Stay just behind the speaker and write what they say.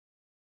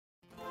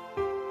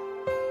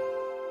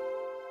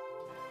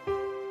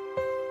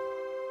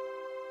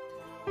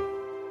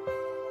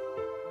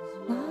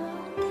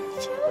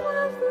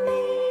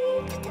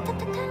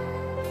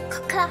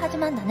から始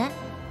まるんだね。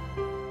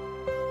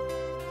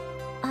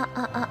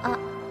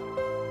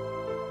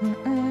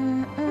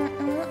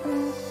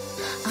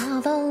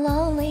Although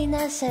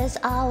loneliness has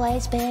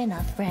always been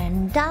a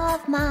friend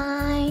of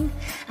mine,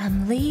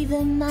 I'm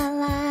leaving my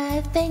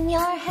life in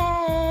your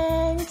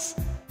hands.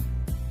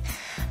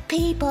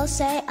 People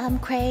say I'm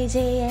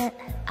crazy and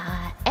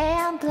I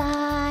am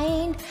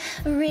blind,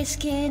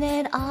 risking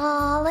it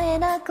all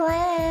in a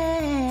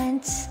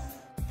glance.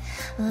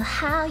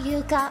 How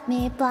you got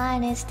me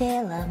blind is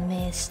still a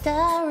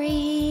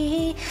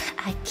mystery.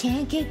 I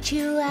can't get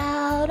you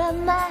out of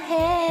my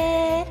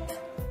head.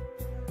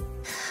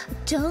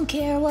 Don't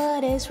care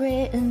what is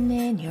written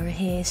in your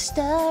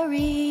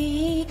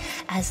history,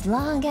 as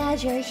long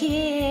as you're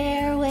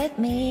here with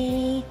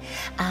me.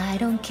 I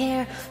don't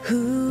care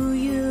who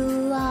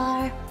you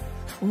are,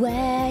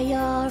 where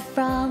you're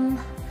from,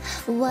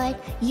 what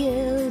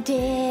you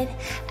did,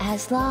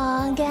 as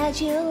long as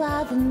you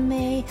love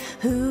me.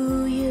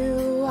 Who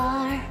you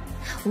are,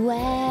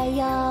 where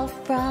you're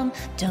from,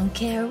 don't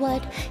care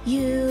what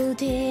you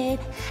did,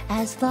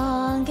 as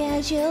long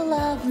as you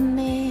love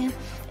me.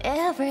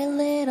 Every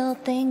little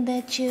thing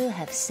that you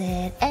have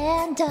said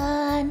and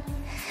done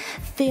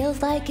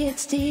feels like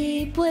it's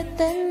deep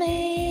within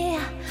me.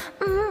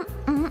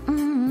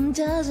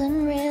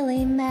 Doesn't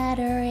really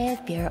matter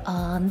if you're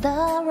on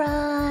the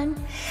run.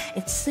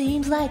 It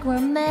seems like we're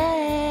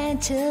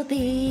meant to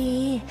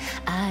be.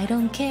 I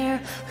don't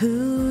care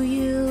who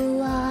you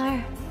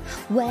are,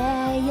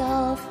 where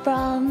you're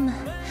from,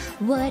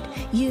 what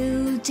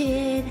you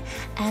did,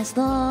 as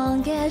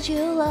long as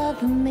you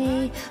love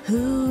me.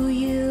 Who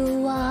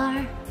you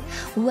are,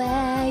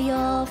 where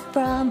you're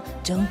from,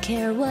 don't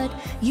care what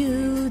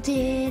you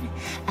did,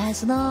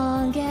 as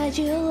long as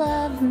you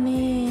love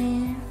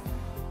me.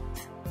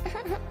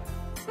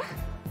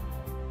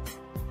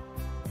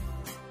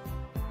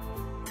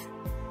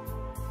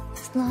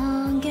 As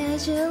long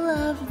as you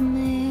love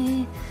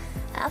me.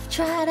 I've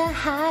tried to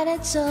hide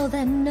it so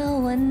that no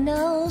one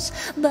knows,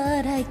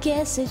 but I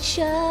guess it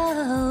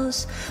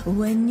shows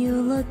when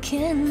you look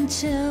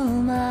into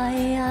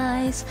my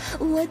eyes,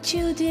 what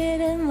you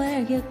did and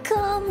where you're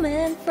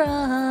coming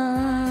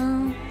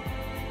from.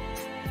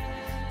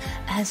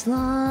 As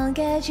long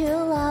as you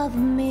love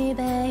me,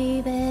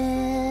 baby.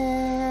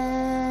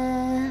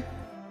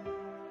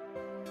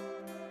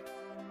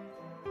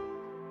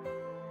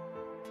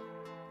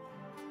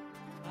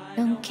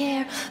 Don't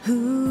care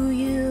who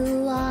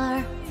you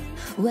are,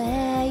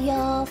 where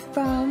you're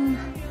from,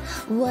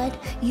 what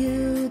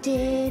you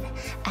did,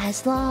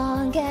 as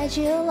long as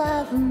you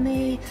love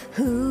me.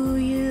 Who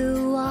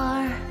you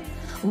are,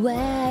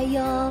 where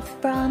you're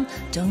from,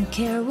 don't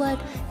care what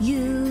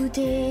you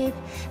did,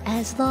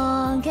 as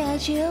long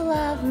as you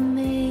love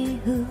me.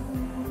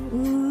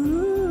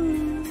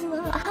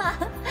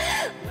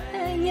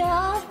 Where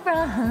you're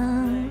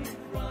from,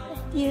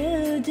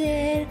 you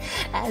did,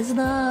 as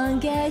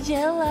long as you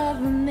love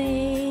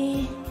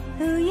me.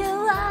 Who you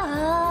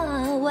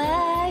are,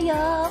 where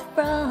you're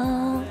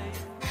from,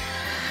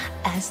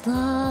 as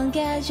long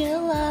as you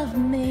love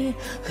me.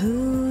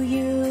 Who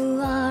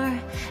you are,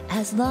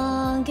 as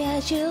long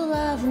as you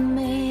love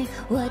me.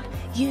 What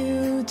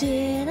you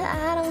did,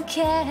 I don't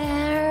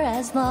care,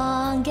 as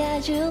long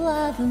as you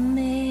love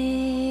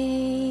me.